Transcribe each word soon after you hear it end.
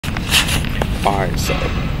Alright, so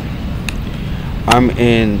I'm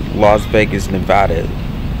in Las Vegas, Nevada,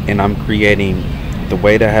 and I'm creating the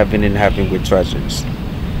way to heaven and heaven with treasures.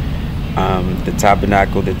 The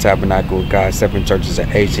tabernacle of God's seven churches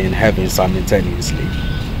of Asia and heaven simultaneously.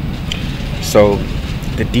 So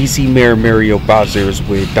the DC Mayor Mario Bowser is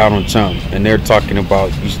with Donald Trump, and they're talking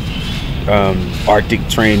about Arctic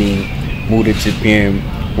training, move to Japan,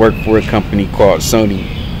 work for a company called Sony.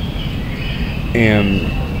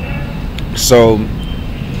 And so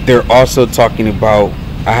they're also talking about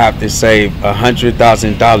I have to save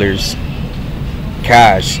 $100,000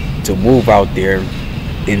 cash to move out there,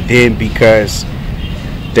 and then because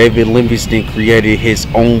David Livingston created his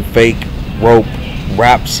own fake rope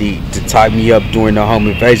rap sheet to tie me up during the home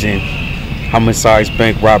invasion, homicides,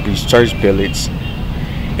 bank robberies, church pillage,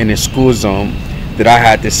 in a school zone, that I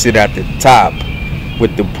had to sit at the top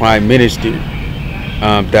with the prime minister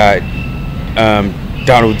that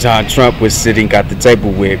Donald John Trump was sitting at the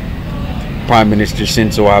table with, Prime Minister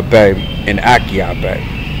Shinzo Abe and Aki Abe.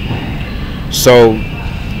 So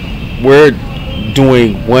we're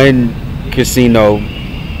doing one casino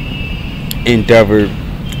endeavor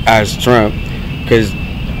as Trump, because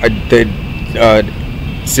the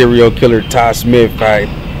serial killer Todd Smith had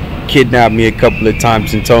kidnapped me a couple of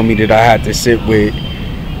times and told me that I had to sit with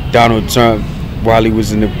Donald Trump while he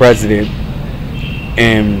was in the president.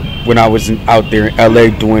 And when I was out there in LA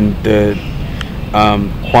doing the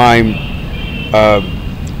crime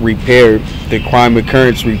repair, the crime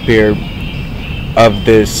occurrence repair of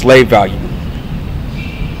the slave value.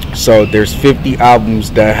 So there's 50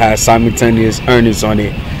 albums that has simultaneous earnings on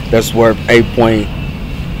it that's worth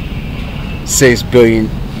 8.6 billion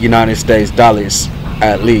United States dollars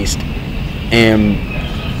at least, and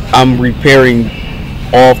I'm repairing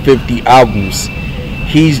all 50 albums.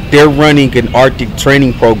 They're running an Arctic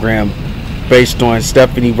training program based on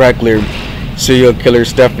Stephanie Reckler, serial killer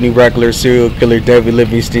Stephanie Reckler, serial killer David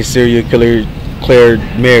Livingston, serial killer Claire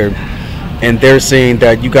Mayer, and they're saying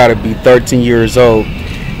that you got to be 13 years old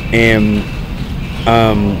and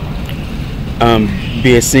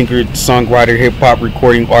be a singer, songwriter, hip-hop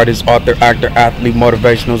recording artist, author, actor, athlete,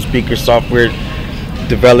 motivational speaker, software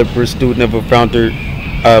developer, student of a founder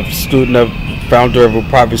of a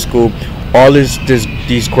private school. All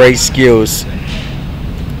these great skills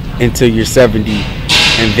until you're 70,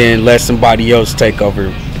 and then let somebody else take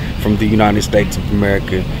over from the United States of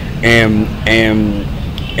America, and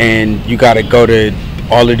you got to go to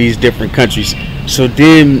all of these different countries. So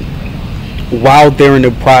then, while they're in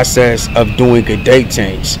the process of doing a date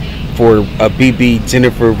change for a BB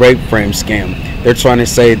Jennifer rape frame scam, they're trying to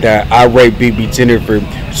say that I raped BB Jennifer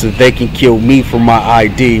so they can kill me for my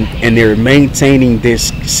ID, and they're maintaining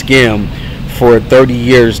this scam for 30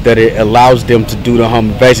 years that it allows them to do the home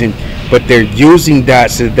invasion, but they're using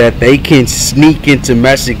that so that they can sneak into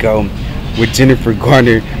Mexico with Jennifer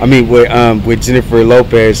Garner, with Jennifer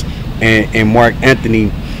Lopez and Mark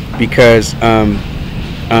Anthony, because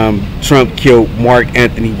Trump killed Mark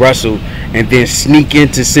Anthony Russell, and then sneak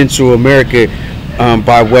into Central America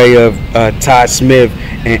by way of Todd Smith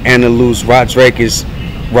and Ana Luz Rodriguez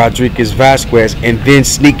Vasquez, and then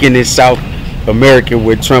sneak into South America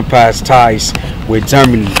where Trump has ties with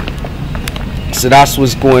Germany. So that's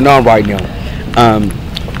what's going on right now.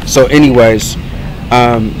 So anyways,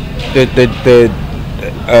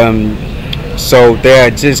 so they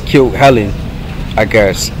had just killed Helen, I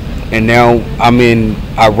guess, and now I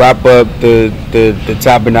wrap up the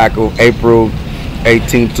tabernacle April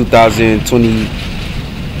 18,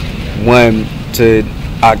 2021 to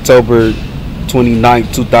October 29,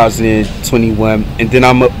 2021, and then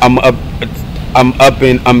I'm up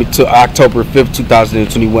to October 5th,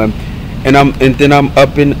 2021, and then I'm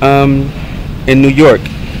up in New York.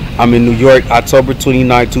 I'm in New York October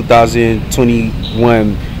 29,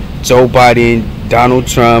 2021. Joe Biden, Donald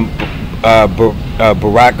Trump,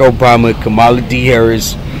 Barack Obama, Kamala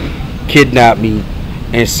Harris kidnap me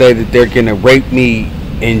and say that they're gonna rape me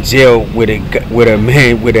in jail with a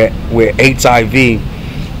man with HIV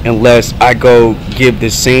unless I go give the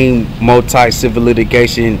same multi-civil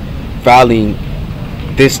litigation filing,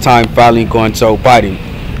 this time filing on Joe Biden.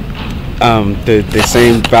 The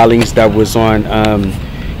same filings that was on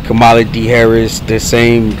Kamala Harris, the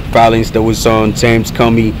same filings that was on James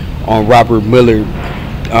Comey, on Robert Mueller,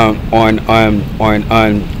 on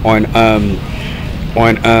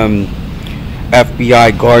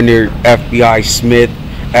FBI Gardner, FBI Smith,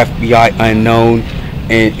 FBI Unknown,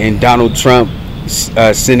 and Donald Trump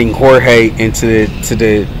sending Jorge into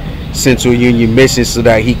the Central Union mission so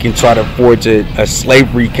that he can try to forge a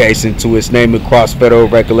slavery case into his name across federal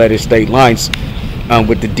regulated state lines.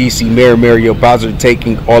 with the DC Mayor Mario Bowser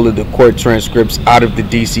taking all of the court transcripts out of the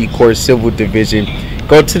DC Court Civil Division.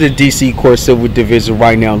 Go to the DC Court Civil Division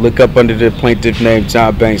right now. Look up under the plaintiff name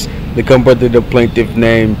John Banks. Look up under the plaintiff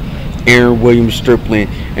name Aaron Williams Strickland,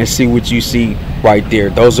 and see what you see right there.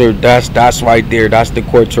 That's right there. That's the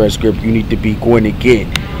court transcript you need to be going to get.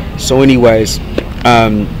 So anyways,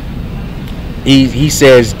 he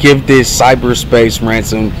says give this cyberspace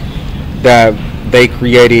ransom that they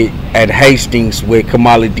created at Hastings with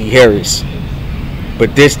Kamala Harris,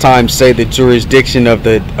 but this time say the jurisdiction of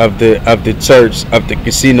the church of the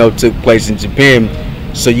casino took place in Japan.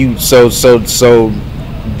 So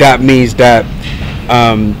that means that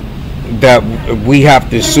that we have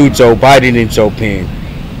to sue Joe Biden in Japan.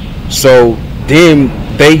 So then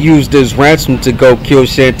they used this ransom to go kill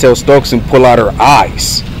Chantel Stokes and pull out her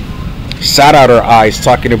eyes, shot out her eyes,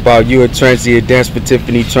 talking about you a transient dance for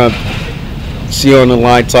Tiffany Trump. She on the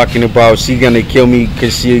line talking about she gonna kill me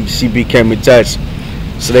because she became a judge.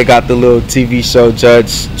 So they got the little TV show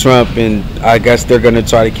Judge Trump, and I guess they're gonna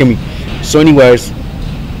try to kill me. So anyways,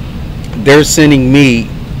 they're sending me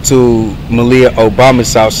to Malia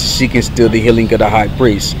Obama's house so she can steal the healing of the high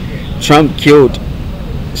priest. Trump killed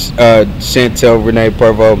Chantel Renee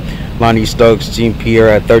Pervo, Lonnie Stokes, Jean Pierre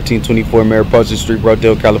at 1324 Mariposa Street,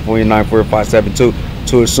 Rodale, California 94572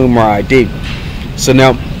 to assume her ID. So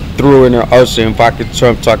now threw in her ocean and Vodka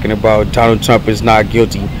Trump talking about Donald Trump is not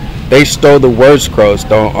guilty. They stole the word scrolls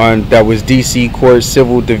though on that was DC Court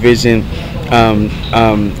Civil Division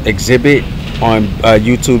exhibit on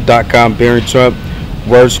youtube.com Barron Trump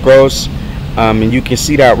word scrolls, and you can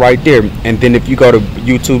see that right there. And then if you go to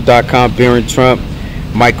youtube.com Barron Trump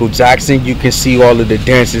Michael Jackson, you can see all of the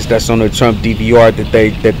dances that's on the Trump DVR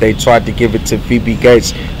that they tried to give it to Phoebe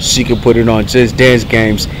Gates. She could put it on Just Dance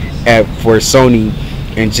games for Sony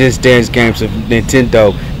and Just Dance games of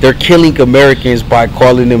Nintendo. They're killing Americans by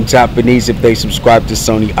calling them Japanese if they subscribe to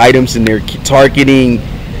Sony items, and they're targeting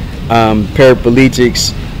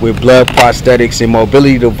paraplegics with blood prosthetics and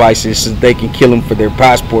mobility devices so they can kill them for their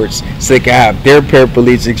passports, so they can have their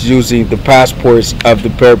paraplegics using the passports of the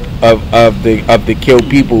killed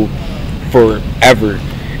people forever.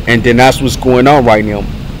 And then that's what's going on right now.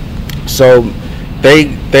 So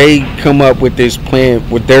they come up with this plan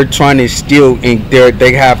what they're trying to steal, and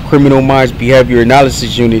they have criminal minds behavior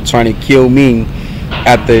analysis unit trying to kill me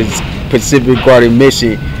at the Pacific Garden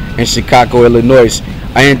Mission in Chicago, Illinois.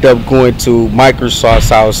 I end up going to Microsoft's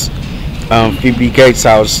house, Phoebe Gates'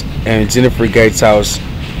 house, and Jennifer Gates' house,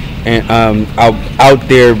 and out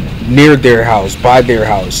there near their house, by their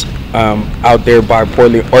house, out there by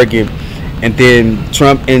Portland, Oregon. And then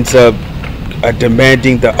Trump ends up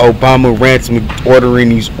demanding the Obama ransom, ordering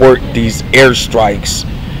these airstrikes.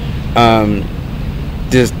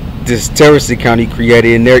 This terrorist account he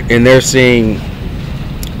created, and they're saying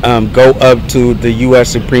go up to the U.S.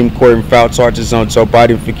 Supreme Court and file charges on Joe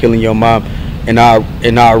Biden for killing your mom, and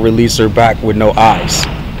I'll release her back with no eyes.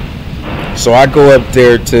 So I go up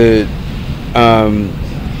there to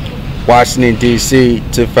Washington D.C.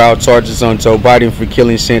 to file charges on Joe Biden for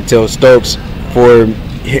killing Chantel Stokes, for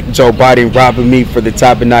Joe Biden robbing me for the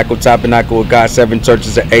tabernacle of God, 7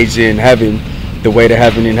 churches of Asia in heaven, the way to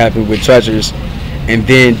heaven and heaven with treasures, and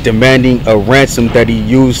then demanding a ransom that he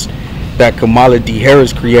used, that Kamala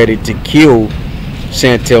Harris created, to kill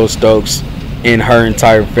Chantel Stokes and her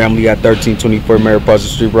entire family at 1324 Mariposa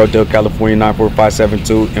Street, Rodale, California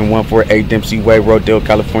 94572, and 148 Dempsey Way, Rodale,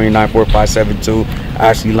 California 94572.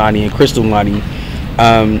 Ashley Lonnie and Crystal Lonnie.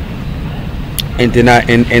 And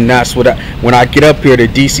then that's what when I get up here, the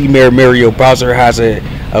DC Mayor Mario Bowser has a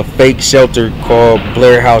fake shelter called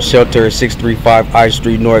Blair House Shelter at 635 I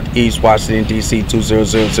Street Northeast, Washington DC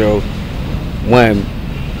 20001.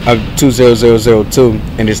 20002,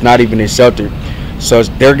 and it's not even a shelter. So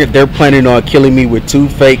they're planning on killing me with 2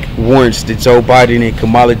 fake warrants that Joe Biden and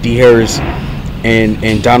Kamala Harris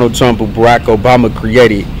and Donald Trump and Barack Obama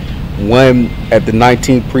created. One at the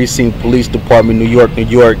 19th Precinct Police Department, New York,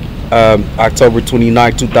 October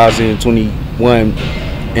 29, 2021,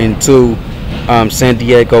 and 2 San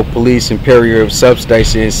Diego Police Imperial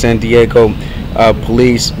Substation, San Diego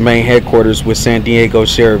Police Main Headquarters with San Diego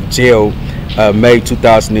Sheriff Jail, May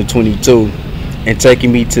 2022, and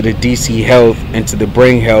taking me to the DC Health and to the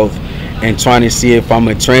Brain Health, and trying to see if I'm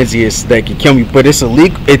a transient so they can kill me. But it's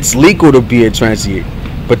illegal. It's legal to be a transient,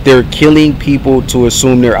 but they're killing people to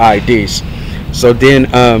assume their IDs. So then,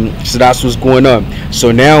 so that's what's going on.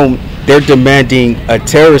 So now they're demanding a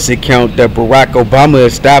terrorist account that Barack Obama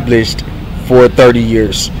established for 30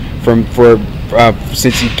 years,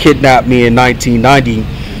 since he kidnapped me in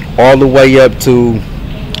 1990, all the way up to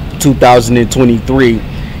 2023.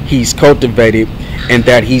 He's cultivated, and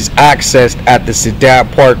that he's accessed at the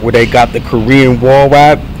Sadat Park where they got the Korean wall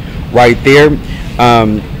at right there.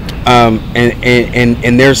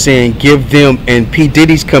 And they're saying give them, and P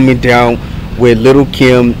Diddy's coming down with Little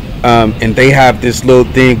Kim, and they have this little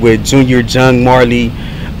thing with Junior Jung Marley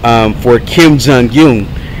for Kim Jong Un,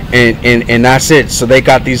 and that's it. So they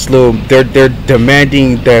got these little, they're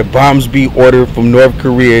demanding that bombs be ordered from North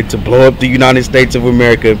Korea to blow up the United States of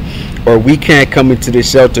America, or we can't come into the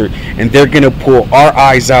shelter, and they're gonna pull our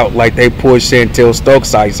eyes out like they pulled Chantel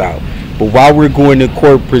Stokes' eyes out. But while we're going to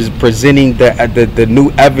court presenting the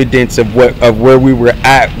new evidence of where we were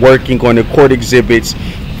at working on the court exhibits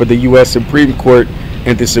for the U.S. Supreme Court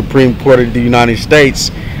and the Supreme Court of the United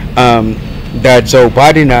States, that Joe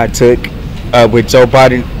Biden and I took with Joe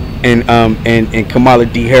Biden and Kamala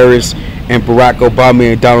Harris and Barack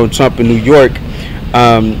Obama and Donald Trump in New York,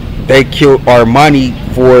 they killed Armani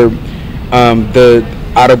for the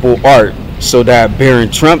audible art, so that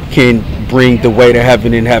Barron Trump can bring the way to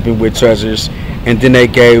heaven and heaven with treasures. And then they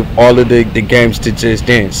gave all of the games to Just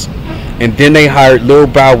Dance. And then they hired Lil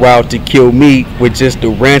Bow Wow to kill me with just the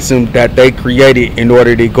ransom that they created in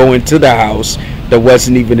order to go into the house that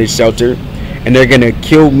wasn't even a shelter. And they're gonna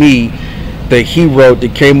kill me, the hero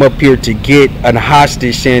that came up here to get a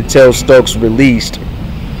hostage Chantel Stokes released.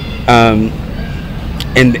 And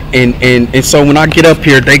so when I get up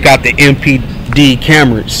here, they got the MPD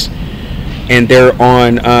cameras, and they're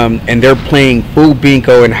on and they're playing food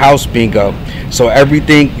bingo and house bingo. So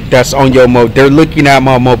everything that's on your they're looking at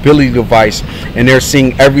my mobility device, and they're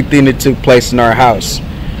seeing everything that took place in our house.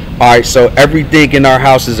 All right, so everything in our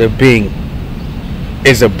house is a bingo.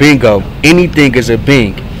 Anything is a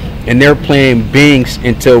bing, and they're playing bings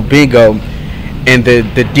until bingo. And the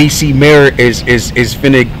DC mayor is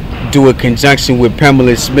finna do a conjunction with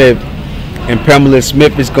Pamela Smith, and Pamela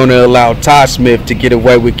Smith is going to allow Todd Smith to get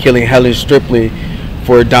away with killing Helen Strickland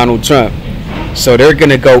for Donald Trump. So they're going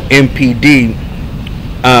to go MPD.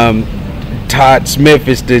 Todd Smith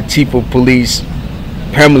is the chief of police,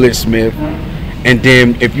 Pamela Smith. And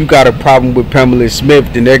then if you got a problem with Pamela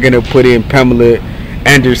Smith, then they're going to put in Pamela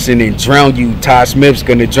Anderson and drown you. Todd Smith's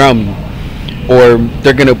going to drown you. Or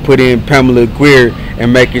they're going to put in Pamela Greer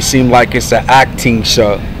and make it seem like it's an acting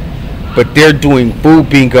show. But they're doing food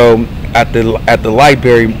bingo at the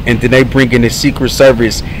library, and then they bring in the Secret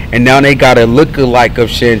Service, and now they got a look-alike of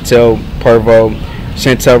Chantel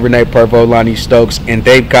Renee Pervo, Lonnie Stokes, and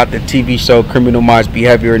they've got the TV show Criminal Minds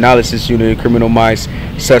Behavior Analysis Unit, Criminal Minds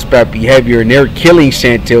Suspect Behavior, and they're killing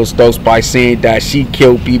Chantel Stokes by saying that she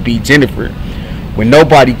killed BB Jennifer when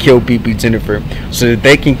nobody killed BB Jennifer, so that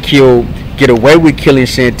they can get away with killing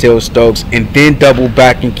Chantel Stokes and then double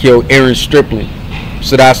back and kill Aaron Strickland.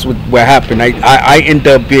 So that's what happened. I end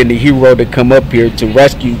up being the hero to come up here to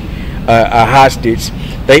rescue a hostage.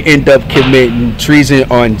 They end up committing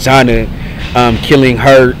treason on Jana, killing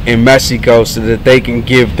her in Mexico, so that they can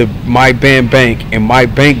give my bank and my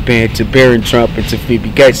bank to Barron Trump and to Phoebe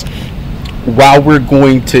Gates. While we're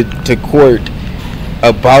going to court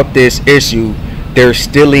about this issue, they're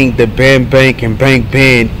stealing the bank and bank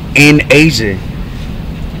in Asia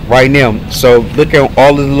right now. So look at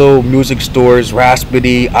all of the little music stores,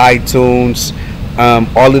 Raspberry, iTunes,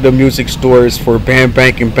 all of the music stores for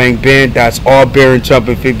bank and bank. That's all Barron Trump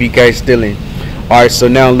and 50K stealing. All right, so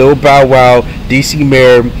now Lil Bow Wow, DC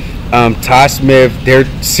Mayor, Todd Smith, they're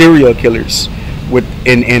serial killers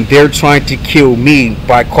and they're trying to kill me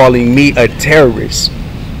by calling me a terrorist,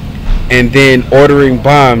 and then ordering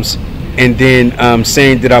bombs, and then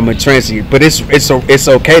saying that I'm a transient. But it's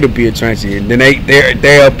okay to be a transient. Then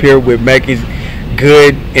they're up here with making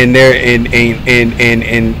good in their in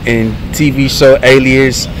TV show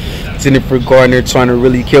Alias, Jennifer Garner trying to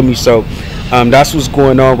really kill me. So that's what's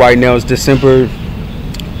going on right now. It's December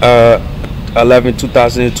 11,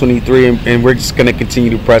 2023, and we're just gonna continue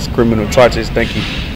to press criminal charges. Thank you.